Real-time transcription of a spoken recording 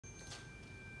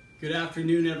Good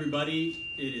afternoon,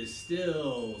 everybody. It is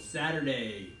still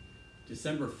Saturday,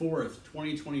 December 4th,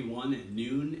 2021 at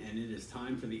noon, and it is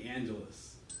time for the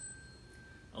Angelus.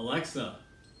 Alexa,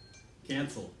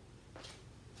 cancel.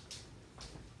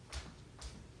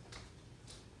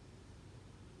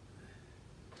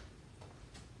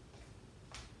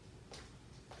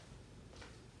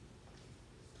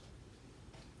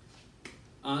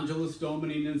 Angelus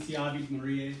Domini Nunciavit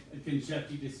Mariae, et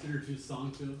concepti de Spiritus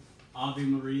Sancto, Ave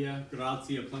Maria,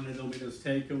 gratia plena Dominus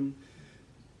tecum,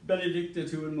 benedicta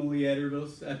tu in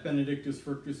mulieribus, et benedictus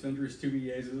fructus ventris tui,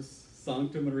 Iesus.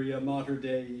 Sancta Maria, Mater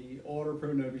Dei, ora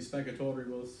pro nobis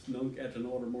peccatoribus, nunc et in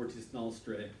hora mortis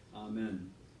nostrae.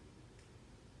 Amen.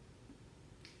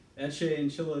 Ecce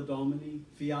ancilla Domini,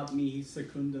 fiat mihi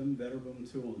secundum verbum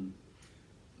tuum.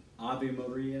 Ave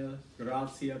Maria,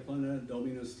 gratia plena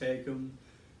Dominus tecum,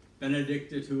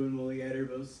 benedicta tu in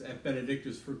mulieribus, et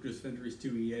benedictus fructus ventris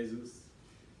tui, Iesus.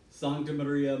 Sancta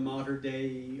Maria, Mater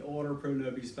Dei, ora pro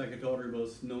nobis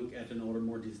peccatoribus, nunc et in hora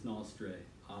mortis nostrae.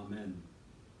 Amen.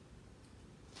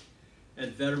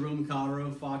 Et verbum caro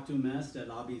factum est, et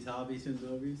habitabit in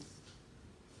nobis.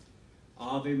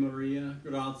 Ave Maria,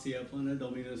 gratia plena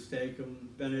Dominus tecum,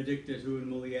 benedicta tu in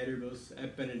mulieribus,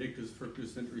 et benedictus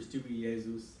fructus ventris tui,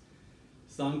 Iesus.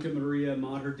 Sancta Maria,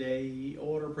 Mater Dei,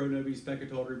 ora pro nobis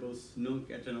peccatoribus,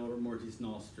 nunc et in hora mortis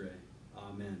nostrae.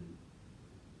 Amen.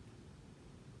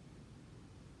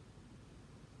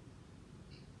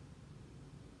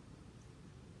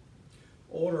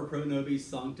 Ora pro nobis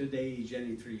Sancta Dei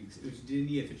Genitrix, ut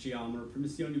digni efficiamur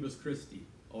permissionibus Christi.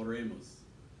 Oremus.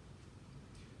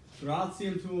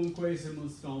 Gratiam tuum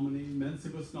quaesimus, Domini,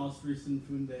 mensibus nostris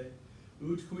infunde,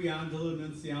 ut qui angelo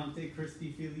nunciante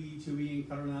Christi filii tui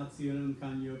incarnationem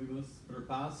coniovimus, per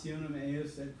passionem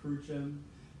eius et crucem,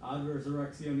 ad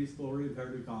resurrectionis gloria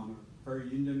perducamur, per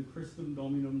iundum Christum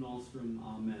Dominum nostrum.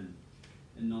 Amen.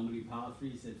 In nomine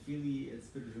Patris et Filii et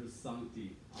Spiritus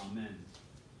Sancti. Amen.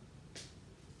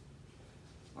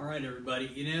 All right, everybody.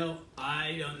 You know,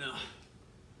 I don't know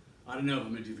if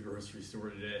I'm gonna do the grocery store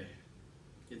today.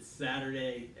 It's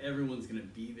Saturday. Everyone's gonna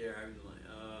be there.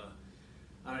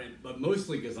 I'm like, but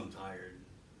mostly because I'm tired.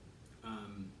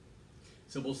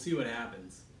 So we'll see what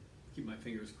happens. Keep my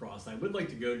fingers crossed. I would like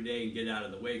to go today and get out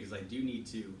of the way because I do need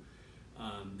to.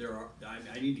 I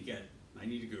need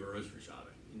to go grocery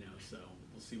shopping. You know, so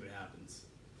we'll see what happens.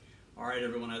 All right,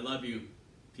 everyone. I love you.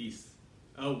 Peace.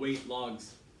 Oh wait,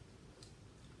 logs.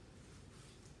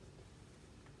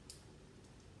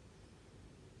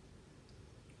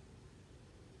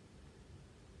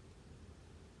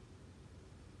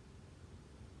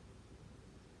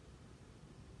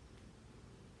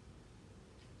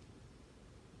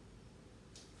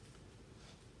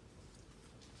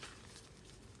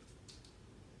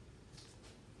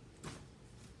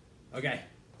 Okay,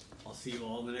 I'll see you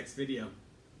all in the next video.